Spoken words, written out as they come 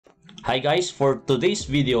Hi guys, for today's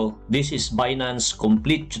video, this is Binance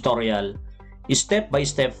complete tutorial step by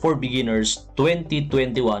step for beginners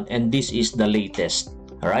 2021, and this is the latest.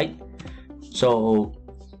 Alright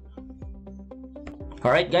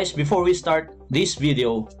guys, before we start this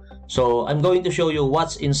video, so I'm going to show you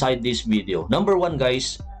what's inside this video. Number one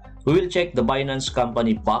guys, we will check the Binance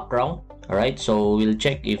company background. Alright, so we'll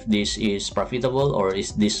check if this is profitable or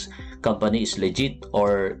is this company is legit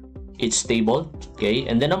or it's stable. Okay,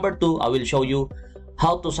 and then number two, I will show you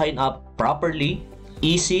how to sign up properly,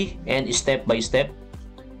 easy and step by step.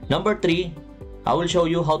 Number three, I will show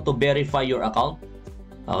you how to verify your account.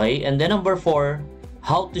 Okay, and then number four,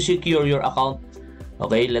 how to secure your account.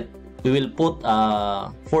 Okay, we will put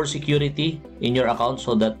for security in your account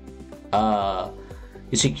so that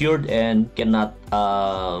it's secured and cannot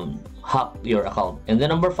hack your account. And then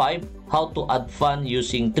number five, how to add fund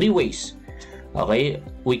using three ways. Okay,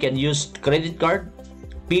 we can use credit card,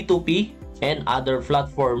 P2P, and other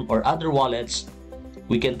platform or other wallets.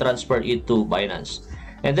 We can transfer it to Binance.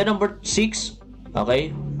 And then number six,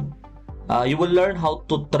 okay, you will learn how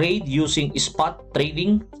to trade using spot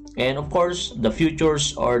trading, and of course the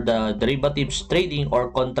futures or the derivatives trading or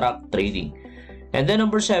contract trading. And then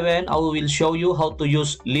number seven, I will show you how to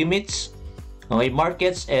use limits, okay,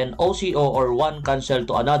 markets, and OCO or one cancel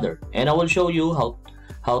to another. And I will show you how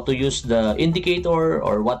to use the indicator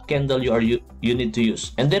or what candle you need to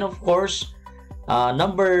use. And then of course,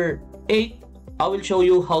 number 8, I will show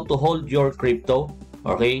you how to hold your crypto.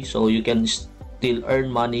 Okay, so you can still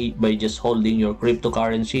earn money by just holding your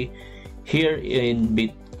cryptocurrency here in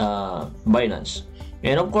Binance.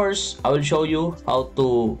 And of course, I will show you how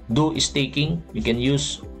to do staking. You can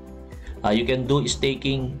do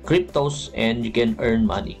staking cryptos and you can earn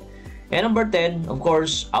money. And number 10, of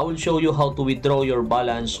course, I will show you how to withdraw your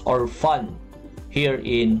balance or fund here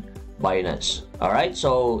in Binance. Alright,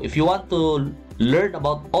 so if you want to learn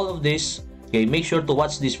about all of this, okay, make sure to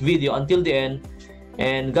watch this video until the end.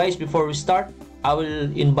 And guys, before we start, I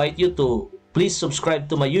will invite you to please subscribe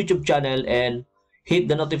to my YouTube channel and hit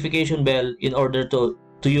the notification bell in order to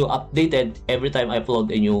you updated every time I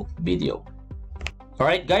upload a new video.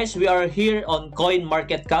 Alright guys, we are here on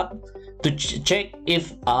CoinMarketCap to check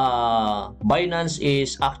if Binance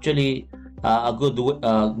is actually a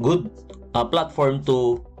good platform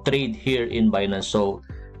to trade here in Binance. So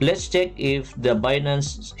let's check if the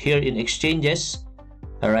Binance here in exchanges.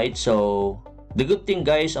 Alright, so the good thing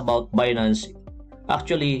guys about Binance,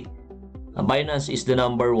 actually Binance is the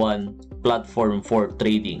 #1 platform for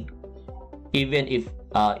trading, even if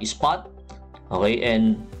spot. Okay,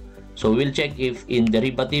 and so we'll check if in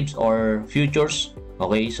derivatives or futures.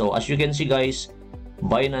 Okay, so as you can see guys,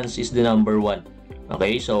 Binance is the #1.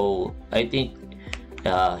 Okay, so I think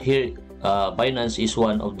here Binance is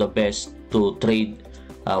one of the best to trade,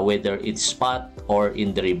 whether it's spot or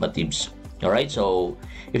in derivatives. Alright, so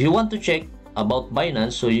if you want to check about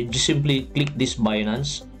Binance, so you just simply click this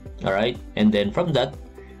Binance. Alright, and then from that,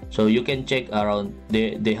 so you can check around,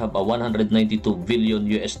 they have a 192 billion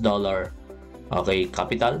US dollar, okay,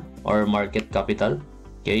 capital or market capital.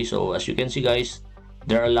 Okay, so as you can see guys,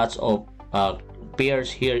 there are lots of pairs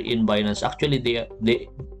here in Binance. Actually,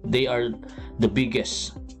 they are the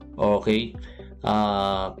biggest, okay,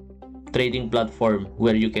 trading platform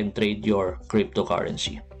where you can trade your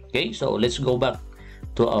cryptocurrency. Okay, so let's go back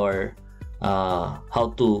to our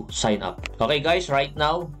how to sign up. Okay guys, right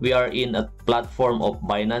now we are in a platform of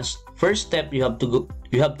Binance. First step you have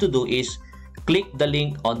to do is click the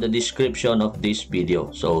link on the description of this video.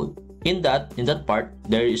 So in that part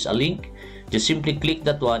there is a link. Just simply click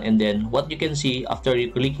that one, and then what you can see after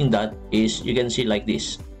you clicking that is you can see like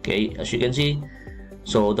this. Okay, as you can see,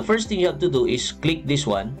 so the first thing you have to do is click this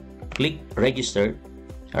one, click register.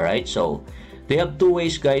 Alright, so they have two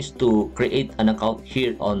ways guys to create an account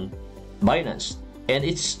here on Binance, and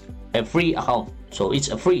it's a free account. So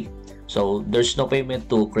it's a free, so there's no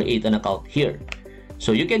payment to create an account here.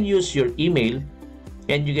 So you can use your email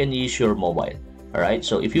and you can use your mobile. Alright,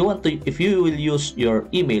 so if you will use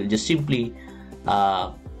your email, just simply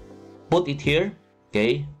put it here.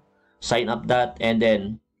 Okay, sign up that, and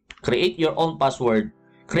then create your own password.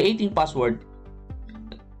 Creating password,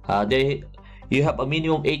 you have a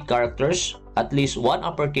minimum 8 characters, at least 1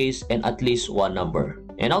 uppercase and at least 1 number,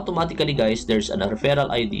 and automatically guys there's a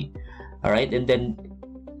referral ID. Alright, and then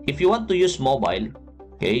if you want to use mobile,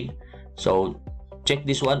 okay, so check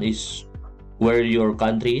this one is where your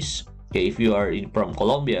country is. Okay, if you are from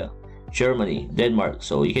Colombia, Germany, Denmark,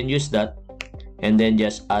 so you can use that, and then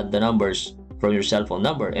just add the numbers from your cell phone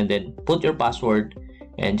number, and then put your password,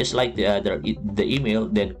 and just like the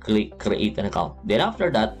email, then click create an account. Then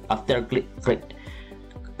after that, after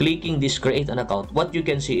clicking this create an account, what you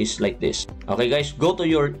can see is like this. Okay guys, go to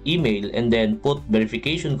your email and then put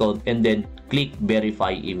verification code and then click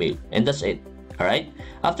verify email, and that's it. Alright,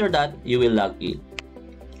 after that you will log in.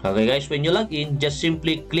 Okay guys, when you log in, just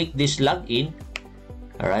simply click this login.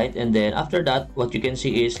 Alright, and then after that what you can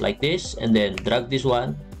see is like this, and then drag this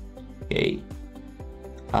one. Okay,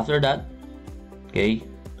 after that, okay,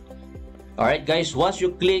 alright guys, once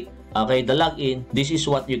you click the login, this is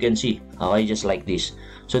what you can see. Okay, just like this.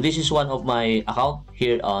 So this is one of my account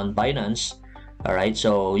here on Binance. Alright,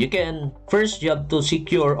 so you can first, you have to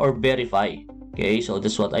secure or verify. Okay, so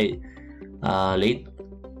that's what I late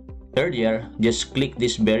earlier. Just click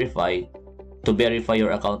this verify to verify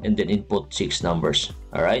your account and then input 6 numbers.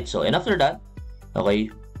 Alright, so and after that, okay,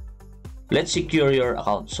 let's secure your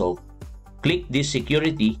account. So click this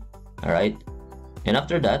security. Alright, and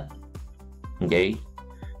after that, okay,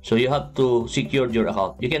 so you have to secure your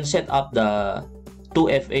account. You can set up the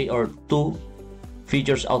 2FA or 2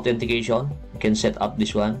 features authentication. You can set up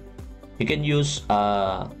this one. You can use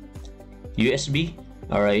USB,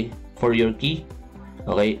 alright, for your key.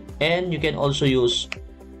 Okay, and you can also use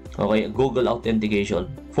Google authentication.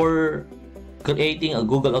 For creating a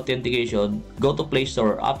Google authentication, go to Play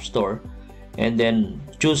Store or App Store and then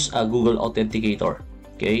choose a Google authenticator.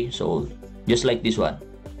 Okay, so just like this one,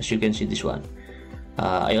 as you can see this one,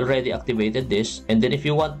 I already activated this. And then if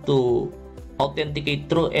you want to authenticate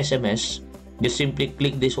through SMS, just simply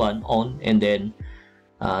click this one on, and then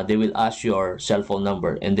they will ask your cell phone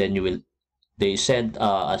number, and then they send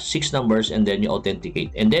 6 numbers, and then you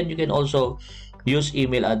authenticate. And then you can also use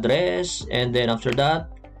email address, and then after that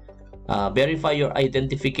verify your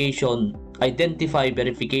identify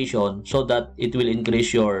verification, so that it will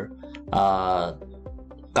increase your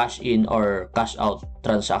cash in or cash out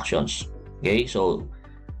transactions. Okay, so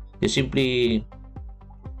you simply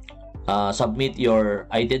submit your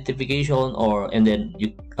identification, and then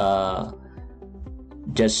you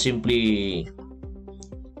just simply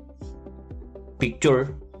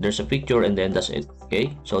picture, there's a picture, and then that's it.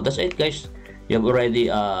 Okay, so that's it guys, you have already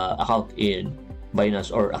account in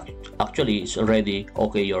Binance, or actually it's already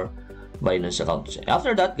okay your Binance account.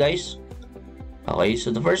 After that guys, okay, so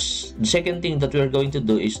the second thing that we're going to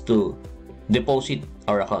do is to deposit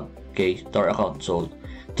our account. Okay, to our account. So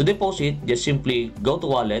to deposit, just simply go to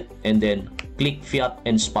wallet and then click fiat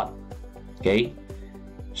and spot. Okay,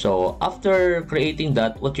 so after creating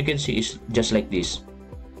that, what you can see is just like this.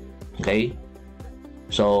 Okay,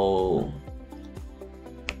 so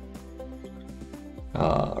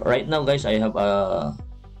right now guys, I have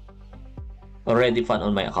already fund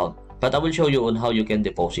on my account, but I will show you on how you can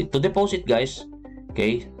deposit. To deposit guys,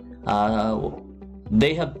 okay,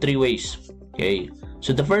 they have 3 ways. Okay,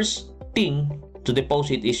 so the first thing to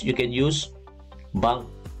deposit is you can use bank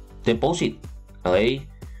deposit. Okay,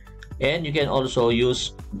 and you can also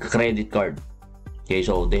use credit card. Okay,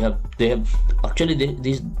 so they have actually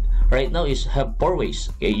this right now have 4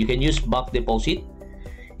 ways. Okay, you can use bank deposit.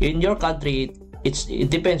 In your country, it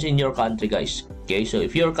depends in your country guys. Okay, so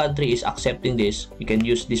if your country is accepting this, you can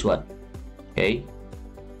use this one. Okay,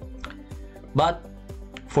 but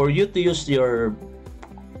for you to use your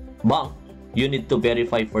bank, you need to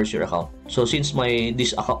verify first your account. So since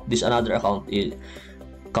this another account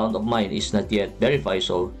of mine is not yet verified,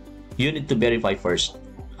 so you need to verify first.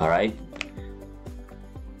 All right,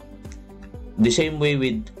 the same way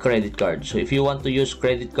with credit card. So if you want to use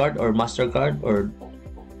credit card or MasterCard or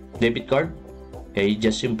debit card, okay,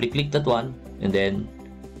 just simply click that one, and then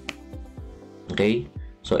okay,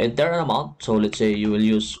 so enter an amount. So let's say you will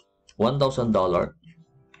use $1,000.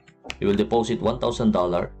 You will deposit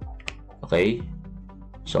 $1,000. Okay,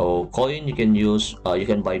 so coin you can use, you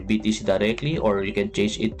can buy BTC directly, or you can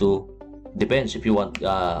change it to, depends if you want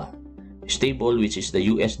stable, which is the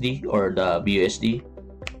USD or the BUSD.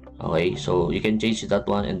 Okay, so you can change that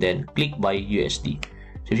one and then click buy USD.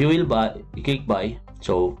 So if you will buy, you click buy.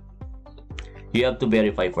 So you have to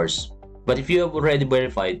verify first, but if you have already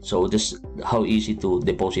verified, so this is how easy to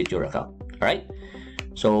deposit your account. All right,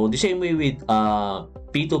 so the same way with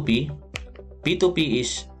P2P. P2P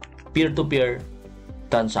is peer-to-peer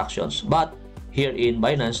transactions, but here in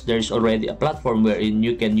Binance there is already a platform wherein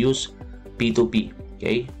you can use P2P.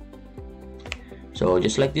 Okay, so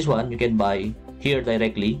just like this one, you can buy here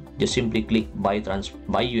directly. Just simply click buy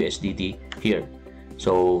USDT here.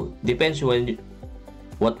 So depends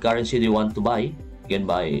what currency do you want to buy. You can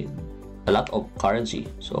buy a lot of currency.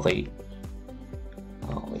 So okay,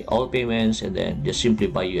 all payments, and then just simply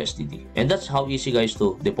buy USDT, and that's how easy guys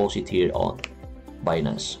to deposit here on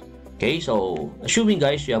Binance. Okay, so assuming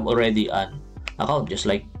guys you have already an account just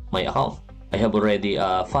like my account, I have already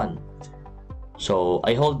a fund. So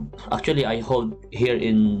I hold here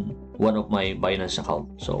in one of my Binance account.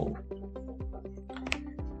 So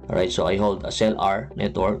alright, so I hold a CellR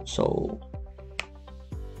network. So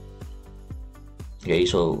okay,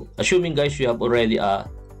 so assuming guys you have already a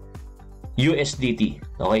USDT.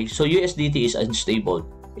 Okay, so USDT is unstable,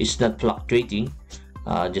 it's not fluctuating,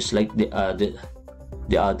 just like the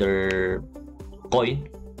other coin.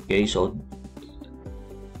 Okay, so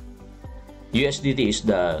USDT is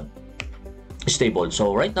the stable.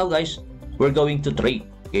 So right now guys, we're going to trade.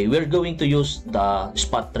 Okay, we're going to use the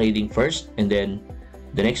spot trading first, and then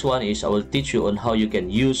the next one is I will teach you on how you can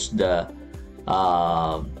use the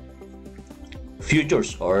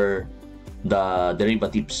futures or the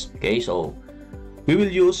derivatives. Okay, so we will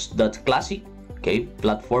use that classic, okay,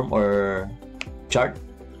 platform or chart.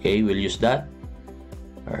 Okay, we'll use that.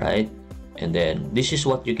 All right, and then this is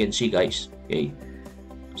what you can see guys. Okay,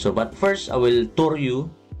 so but first I will tour you,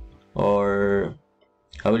 or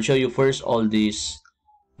I will show you first all this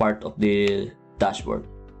part of the dashboard.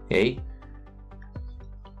 Okay,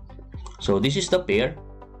 so this is the pair.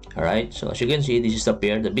 All right, so as you can see, this is the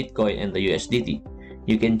pair, the Bitcoin and the USDT.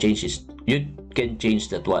 You can change this, you can change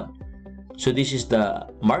that one. So this is the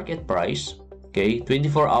market price. Okay,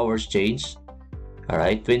 24 hours change. All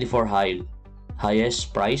right, 24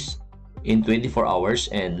 highest price in 24 hours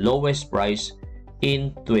and lowest price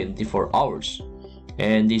in 24 hours.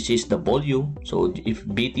 And this is the volume. So if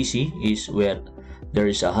BTC is where there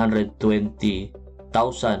is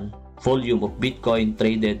 120,000 volume of Bitcoin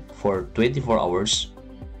traded for 24 hours.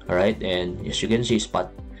 All right, and as you can see,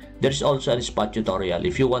 spot, there's also a spot tutorial.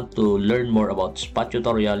 If you want to learn more about spot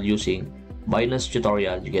tutorial using Binance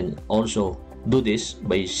tutorial, you can also do this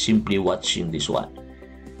by simply watching this one.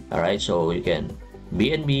 All right, so you can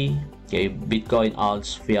BNB, okay, Bitcoin,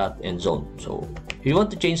 alts, fiat, and zone. So if you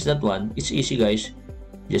want to change that one, it's easy guys.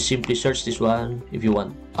 Just simply search this one. If you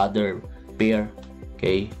want other pair,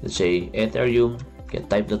 okay, let's say Ethereum, okay,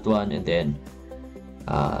 type that one, and then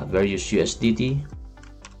various USDT.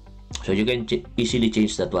 So you can easily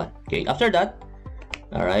change that one. Okay, after that,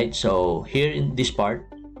 all right, so here in this part,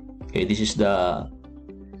 okay, this is the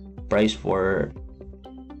price for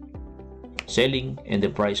selling and the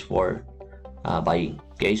price for buying.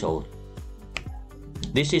 Okay, so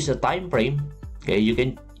this is a time frame. Okay, you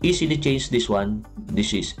can easily change this one.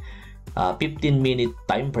 This is 15-minute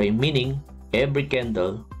time frame, meaning every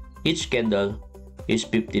candle, each candle is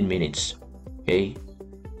 15 minutes. Okay,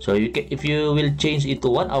 so you can, if you will change it to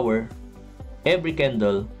 1 hour, every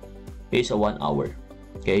candle is a 1 hour.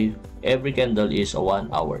 Okay, every candle is a 1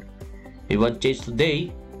 hour. If you want to change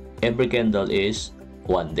today, every candle is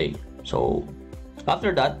 1 day. So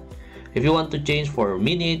after that, if you want to change for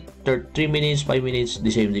minute, 3 minutes, 5 minutes,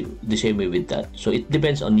 the same way with that. So it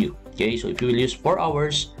depends on you. Okay, so if you will use 4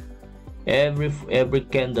 hours, every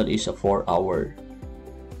candle is a 4 hours.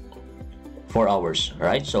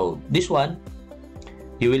 Right, so this one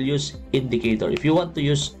you will use indicator. If you want to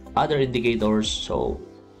use other indicators, so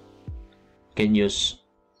you can use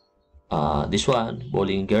this one,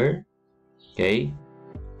 Bollinger, okay,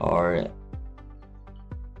 or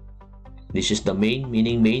this is the main,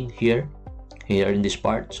 meaning main here in this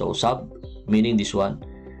part. So sub, meaning this one.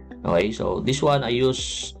 Okay, so this one I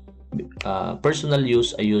use personal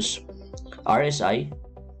use. I use RSI,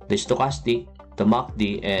 the stochastic, the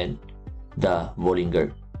MACD, and the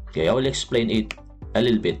Bollinger. Okay, I will explain it a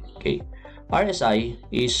little bit. Okay, RSI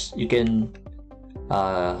is, you can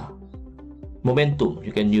momentum.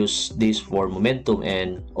 You can use this for momentum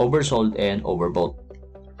and oversold and overbought.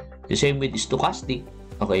 The same with stochastic.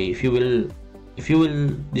 Okay, if you will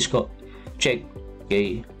check,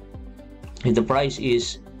 okay, if the price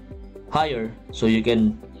is higher, so you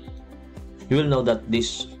will know that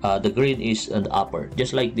this the green is an upper,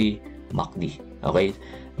 just like the MACD. Okay,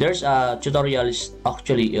 there's a tutorial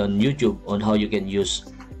actually on YouTube on how you can use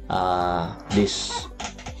this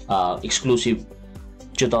exclusive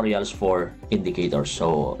tutorials for indicators.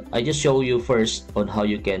 So I just show you first on how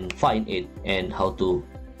you can find it and how to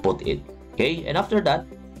put it. Okay, and after that,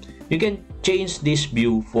 you can change this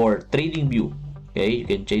view for trading view. Okay, you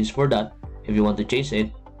can change for that if you want to change it.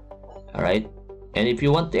 All right, and if you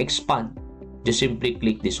want to expand, just simply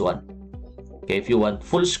click this one. Okay, if you want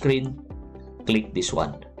full screen, click this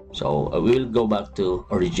one. So we will go back to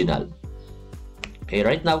original. Okay,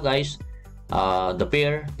 right now guys, the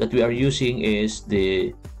pair that we are using is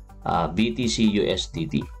the BTC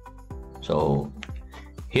USDT. So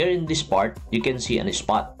here in this part, you can see a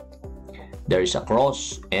spot. There is a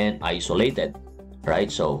cross and isolated,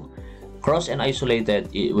 right? So cross and isolated,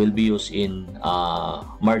 it will be used in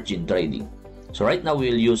margin trading. So right now we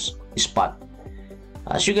will use spot.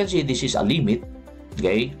 As you can see, this is a limit.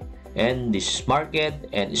 Okay, and this is market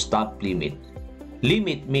and stop limit.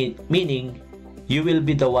 Limit meaning you will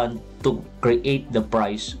be the one to create the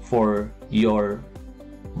price for your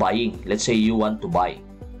buying. Let's say you want to buy.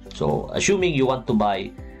 So assuming you want to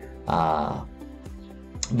buy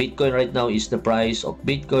Bitcoin right now, is the price of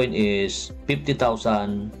Bitcoin is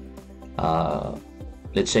 50,000,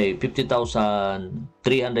 let's say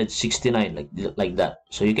 50,369, like that.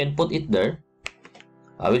 So you can put it there.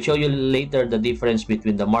 I will show you later the difference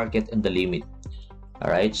between the market and the limit.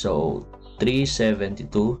 All right, so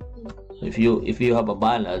 372. If you have a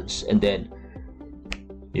balance, and then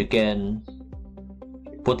you can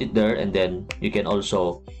put it there, and then you can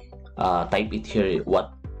also type it here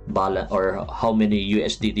what balance or how many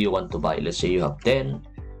USD do you want to buy. Let's say you have 10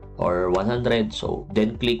 or 100, so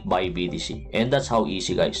then click buy BTC, and that's how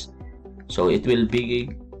easy, guys. So it will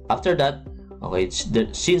be after that. Okay,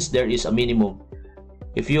 since there is a minimum,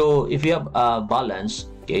 if you have a balance,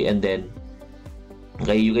 okay, and then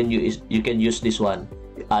okay, you can use this one.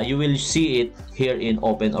 You will see it here in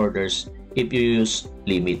open orders if you use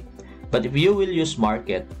limit. But if you will use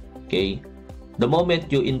market, okay, the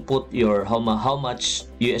moment you input your how much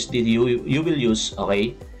USD you will use,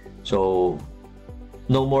 okay, so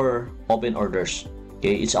no more open orders.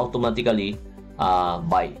 Okay, it's automatically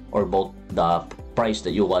buy or bought the price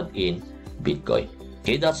that you want in Bitcoin.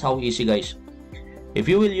 Okay, that's how easy, guys. If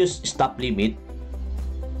you will use stop limit,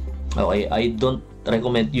 okay, I don't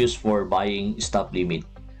recommend use for buying stop limit.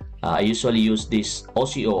 I usually use this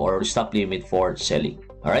OCO or stop limit for selling.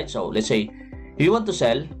 All right, so let's say if you want to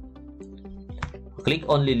sell, click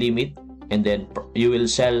only limit, and then you will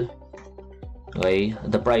sell, okay,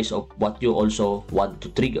 the price of what you also want to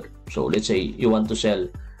trigger. So let's say you want to sell.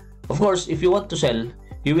 Of course, if you want to sell,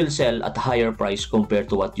 you will sell at a higher price compared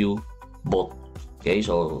to what you bought. Okay,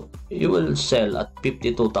 so you will sell at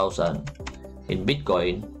 52,000 in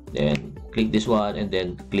Bitcoin, then click this one and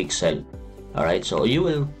then click sell. All right, so you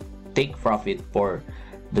will take profit for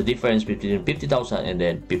the difference between 50,000 and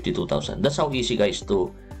then 52,000. That's how easy, guys,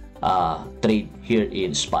 to trade here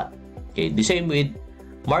in spot. Okay, the same with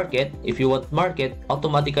market. If you want market,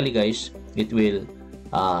 automatically, guys, it will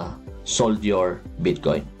sold your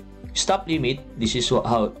Bitcoin. Stop limit, this is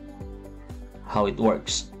how it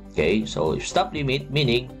works. Okay, so stop limit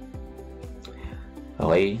meaning,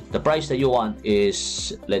 okay, the price that you want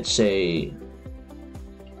is, let's say,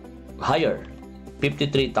 higher,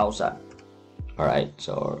 53,000. All right,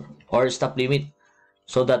 so or stop limit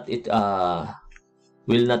so that it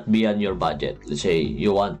will not be on your budget. Let's say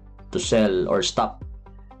you want to sell or stop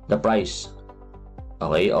the price,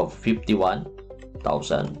 okay, of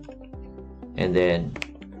 51,000, and then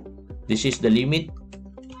this is the limit,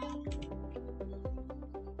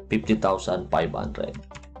 50,500.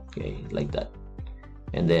 Okay, like that,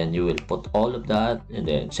 and then you will put all of that and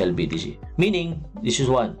then sell BTC. Meaning, this is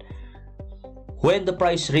one, when the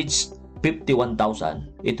price reaches 51,000,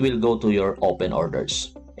 it will go to your open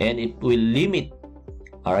orders and it will limit.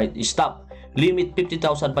 All right, stop limit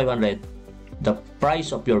 50,500. The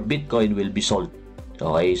price of your Bitcoin will be sold.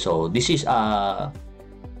 Okay, so this is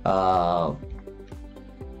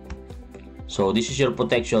your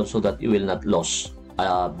protection so that you will not lose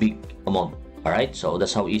a big amount. All right, so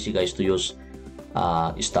that's how easy, guys, to use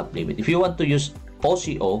stop limit. If you want to use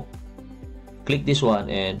OCO, click this one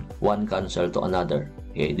and one cancel to another.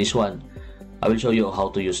 Okay, this one I will show you how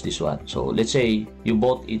to use this one. So let's say you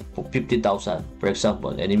bought it for 50,000, for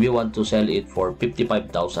example, and if you want to sell it for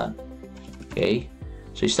 55,000. Okay,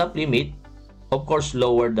 so stop limit, of course,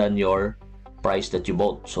 lower than your price that you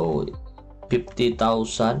bought. So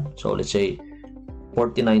 50,000, so let's say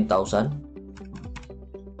 49,000,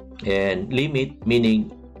 and limit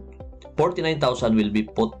meaning 49,000 will be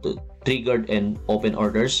put to triggered and open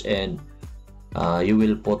orders, and you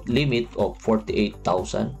will put limit of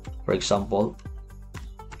 48,000, for example.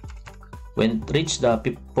 When reach the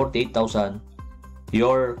 48,000,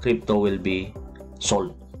 your crypto will be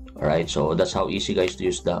sold. All right, so that's how easy, guys, to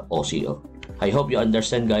use the OCO. I hope you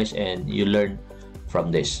understand, guys, and you learn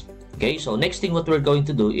from this. Okay, so next thing what we're going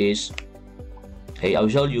to do is, hey, I'll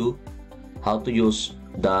show you how to use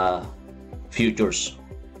the futures.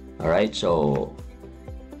 All right, so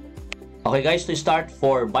okay, guys, to start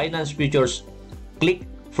for Binance futures, click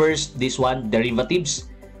first this one, derivatives,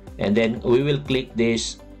 and then we will click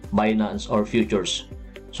this Binance or futures.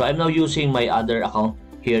 So I'm now using my other account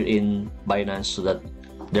here in Binance so that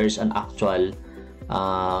there's an actual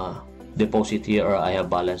deposit here, or I have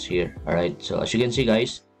balance here. All right, so as you can see,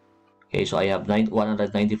 guys, okay, so I have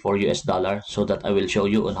 $194 so that I will show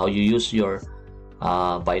you on how you use your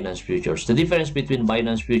Binance futures. The difference between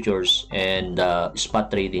Binance futures and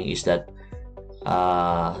spot trading is that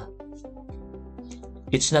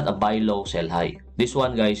it's not a buy low sell high. This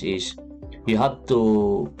one, guys, is you have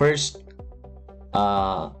to first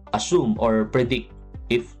assume or predict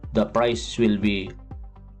if the price will be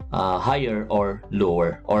higher or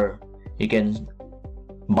lower, or you can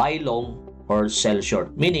buy long or sell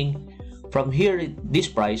short, meaning from here, this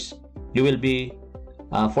price, you will be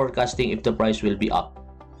forecasting if the price will be up.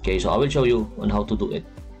 Okay, so I will show you on how to do it.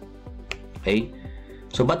 Okay,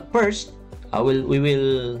 so but first we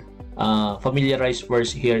will familiarize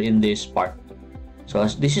first here in this part. So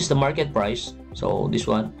this is the market price. So this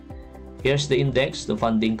one, here's the index, the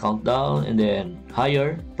funding countdown, and then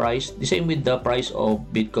higher price. The same with the price of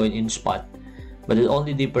Bitcoin in spot, but the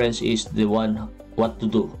only difference is the one what to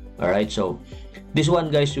do. All right, so this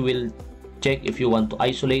one, guys, you will check if you want to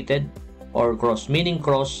isolated or cross, meaning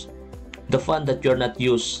cross, the fund that you're not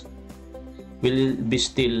used will be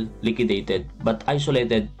still liquidated, but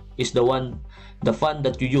isolated is the one, the fund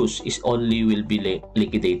that you use is only will be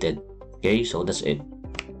liquidated. Okay, so that's it.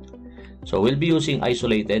 So we'll be using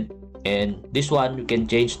isolated, and this one you can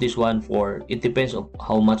change this one for, it depends on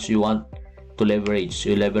how much you want to leverage.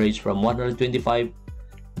 You leverage from 125.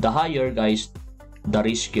 The higher, guys, the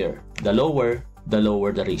riskier. The lower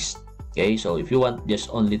the risk. Okay, so if you want just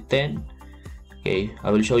only 10, okay,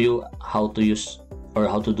 I will show you how to use or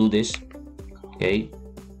how to do this. Okay,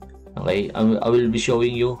 I will be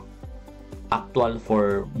showing you actual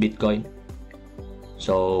for Bitcoin.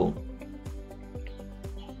 So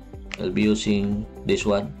I'll be using this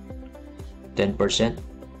one, 10%.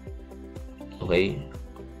 Okay,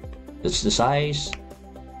 that's the size.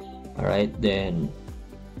 All right, then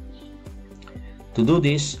to do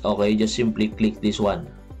this, okay, just simply click this one.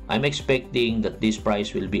 I'm expecting that this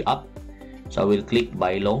price will be up, so I will click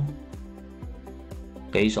buy long.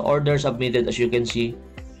 Okay, so order submitted, as you can see,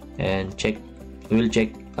 and check. We will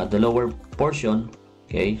check at the lower portion.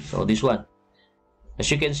 Okay, so this one,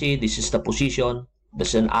 as you can see, this is the position.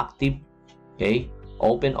 That's an active. Okay,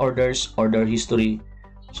 open orders, order history.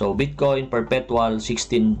 So Bitcoin perpetual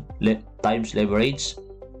 16 times leverage.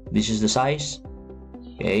 This is the size.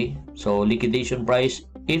 Okay, so liquidation price,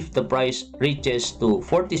 if the price reaches to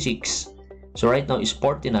 46, so right now is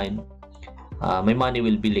 49, my money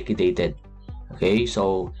will be liquidated. Okay,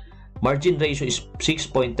 so margin ratio is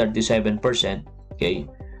 6.37%. Okay,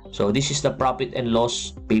 so this is the profit and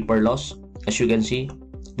loss, paper loss. As you can see,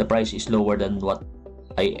 the price is lower than what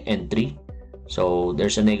I entry, so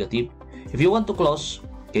there's a negative. If you want to close,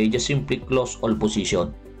 okay, just simply close all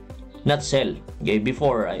position, not sell. Okay,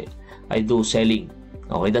 before I do selling.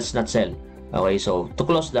 Okay, that's not sell. Okay, so to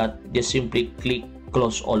close that, just simply click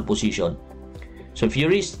close all position. So if you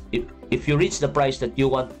reach the price that you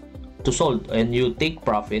want to sold and you take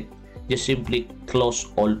profit, just simply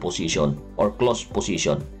close all position or close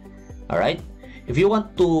position. All right, if you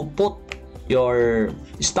want to put your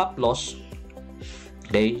stop loss,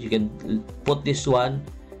 okay, you can put this one.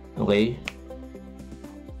 Okay,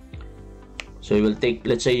 so you will take,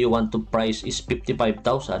 let's say you want to price is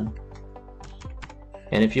 55,000,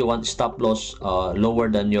 and if you want stop loss lower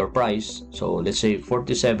than your price, so let's say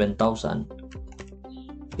 47,000.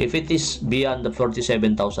 If it is beyond the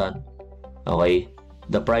 47,000, okay,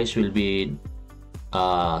 the price will be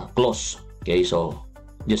close. Okay, so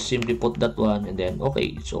just simply put that one, and then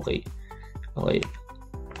okay, it's okay. Okay,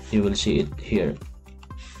 you will see it here.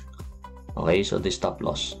 Okay, so the stop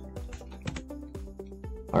loss.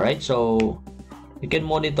 All right, so you can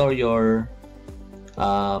monitor your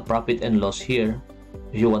profit and loss here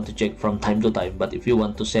if you want to check from time to time. But if you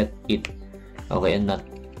want to set it, okay, and not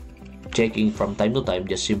checking from time to time,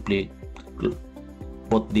 just simply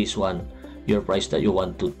put this one, your price that you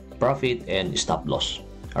want to profit and stop loss.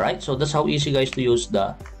 All right, so that's how easy, guys, to use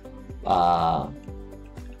the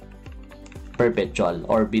perpetual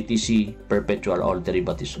or BTC perpetual or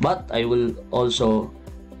derivatives. But I will also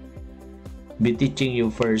be teaching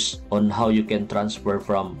you first on how you can transfer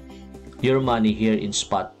from your money here in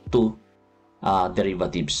spot to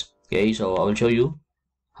derivatives. Okay, so I will show you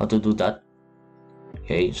how to do that.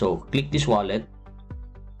 Okay, so click this wallet.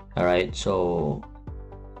 All right, so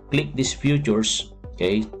click this futures.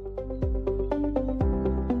 Okay,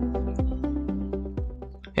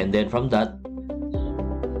 and then from that,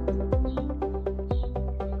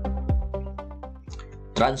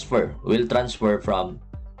 will transfer from,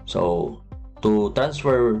 so to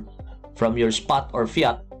transfer from your spot or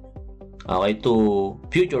fiat, okay, to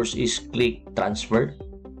futures is click transfer.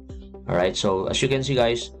 All right, so as you can see,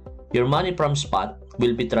 guys, your money from spot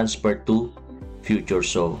will be transferred to futures.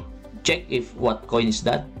 So check if what coin is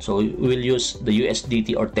that. So we will use the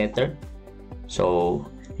USDT or Tether. So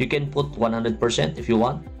you can put 100% if you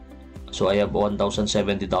want. So I have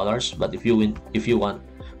 $1,070, but if you want,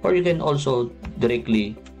 or you can also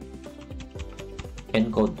directly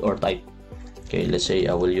encode or type. Okay, let's say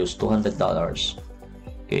I will use $200.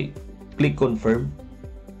 Okay, click confirm.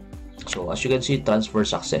 So as you can see, transfer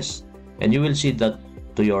success, and you will see that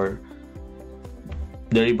to your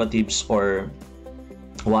derivatives or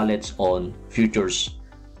wallets on futures,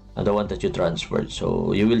 and the one that you transferred.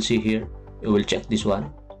 So you will see here, you will check this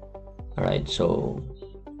one. All right, so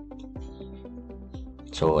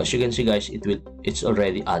as you can see, guys, it's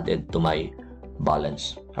already added to my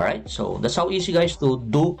balance. All right, so that's how easy, guys, to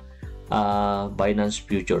do Binance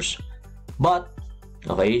futures. But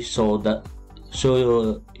okay, so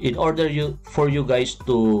in order for you guys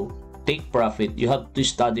to take profit, you have to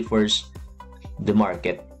study first the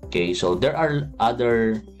market. Okay, so there are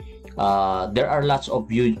lots of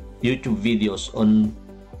YouTube videos on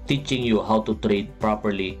teaching you how to trade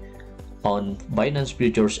properly on Binance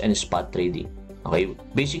futures and spot trading. Okay,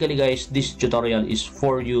 basically, guys, this tutorial is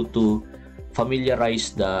for you to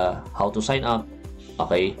familiarize how to sign up.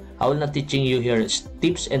 Okay, I will not teaching you here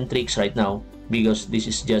tips and tricks right now, because this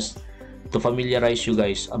is just to familiarize you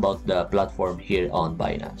guys about the platform here on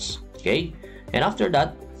Binance. Okay, and after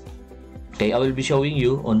that, okay, I will be showing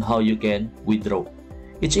you on how you can withdraw.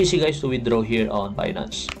 It's easy, guys, to withdraw here on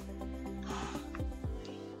Binance.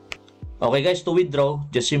 Okay, guys, to withdraw,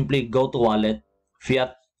 just simply go to wallet,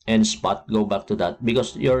 fiat, and spot. Go back to that,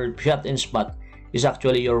 because your fiat and spot is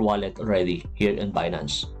actually your wallet already here in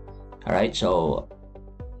Binance. All right, so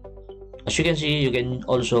as you can see, you can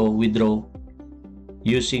also withdraw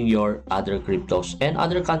using your other cryptos, and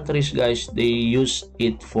other countries, guys, they use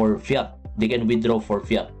it for fiat. They can withdraw for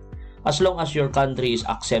fiat as long as your country is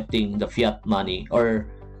accepting the fiat money, or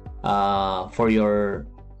for your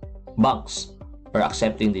banks are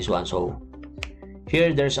accepting this one. So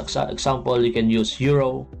here there's example, you can use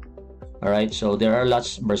euro. All right, so there are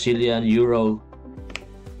lots: Brazilian, euro,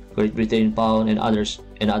 Great Britain pound, and others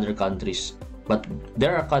in other countries. But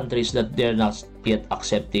there are countries that they're not yet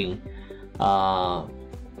accepting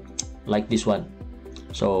like this one.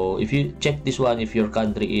 So if you check this one, if your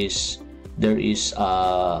country there is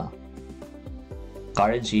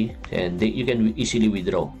currency, and you can easily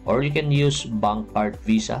withdraw, or you can use bank card,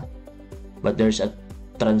 Visa, but there's a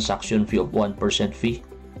transaction fee of 1% fee.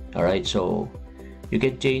 All right, so you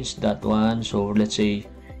can change that one. So let's say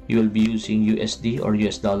you will be using USD or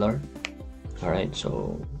US dollar. All right,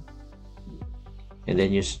 so and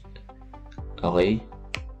then okay,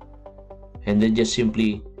 and then just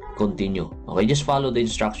simply continue. Okay, just follow the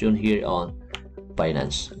instruction here on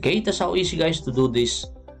Binance. Okay, that's how easy, guys, to do this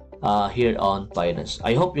here on Binance.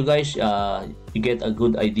 I hope you guys you get a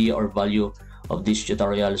good idea or value of these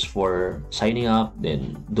tutorials for signing up,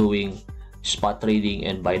 then doing spot trading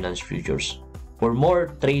and Binance futures. For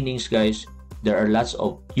more trainings, guys, there are lots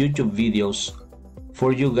of YouTube videos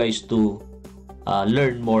for you guys to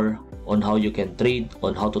learn more on how you can trade,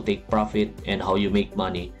 on how to take profit, and how you make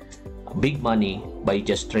money, big money, by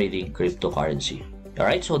just trading cryptocurrency. All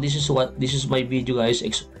right, so this is my video, guys.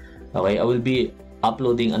 Okay, I will be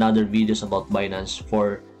uploading another videos about Binance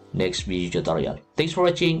for next video tutorial. Thanks for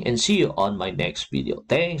watching, and see you on my next video.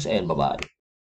 Thanks, and bye bye.